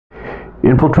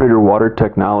Infiltrator Water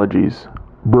Technologies,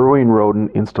 Burrowing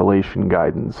Rodent Installation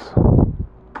Guidance.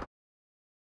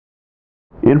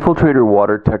 Infiltrator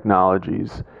Water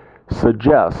Technologies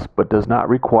suggests but does not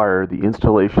require the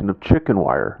installation of chicken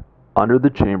wire under the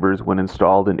chambers when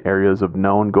installed in areas of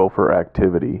known gopher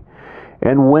activity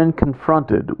and when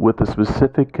confronted with the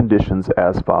specific conditions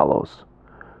as follows.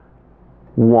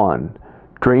 1.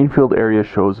 Drain field area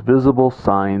shows visible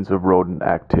signs of rodent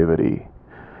activity.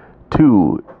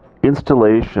 2.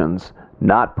 Installations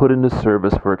not put into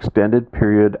service for extended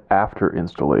period after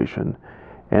installation.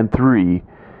 And 3.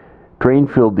 Drain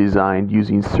field designed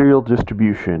using serial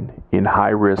distribution in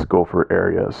high-risk gopher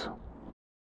areas.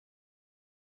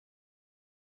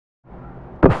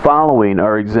 The following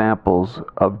are examples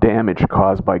of damage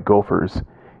caused by gophers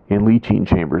in leaching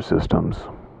chamber systems.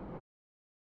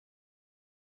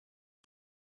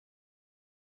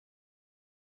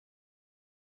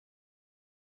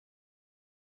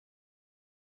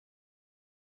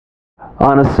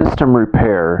 On a system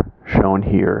repair, shown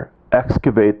here,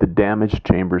 excavate the damaged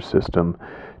chamber system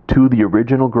to the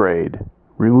original grade,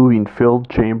 removing filled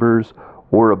chambers,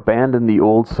 or abandon the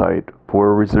old site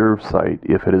for a reserve site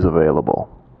if it is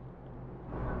available.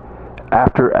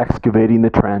 After excavating the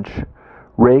trench,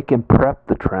 rake and prep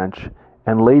the trench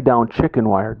and lay down chicken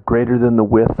wire greater than the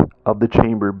width of the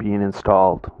chamber being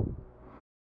installed.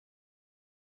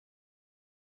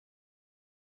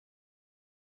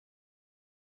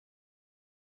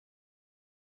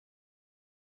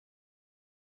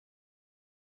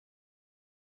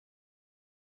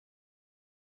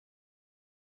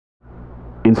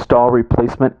 Install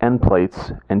replacement end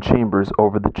plates and chambers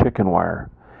over the chicken wire.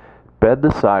 Bed the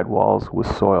sidewalls with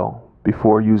soil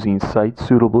before using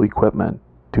site-suitable equipment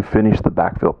to finish the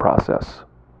backfill process.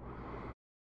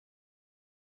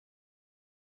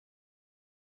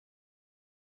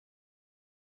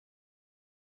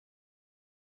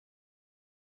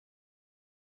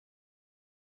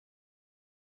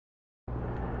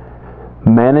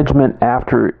 Management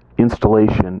after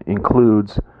installation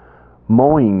includes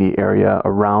mowing the area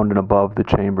around and above the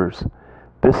chambers.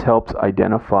 This helps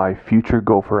identify future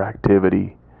gopher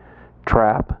activity.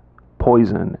 Trap,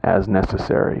 poison as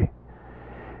necessary.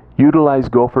 Utilize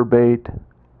gopher bait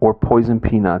or poison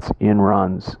peanuts in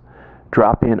runs.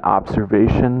 Drop in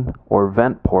observation or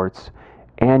vent ports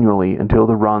annually until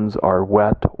the runs are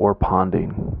wet or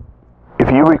ponding. If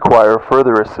you require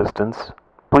further assistance,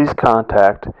 please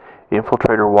contact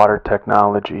Infiltrator Water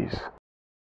Technologies.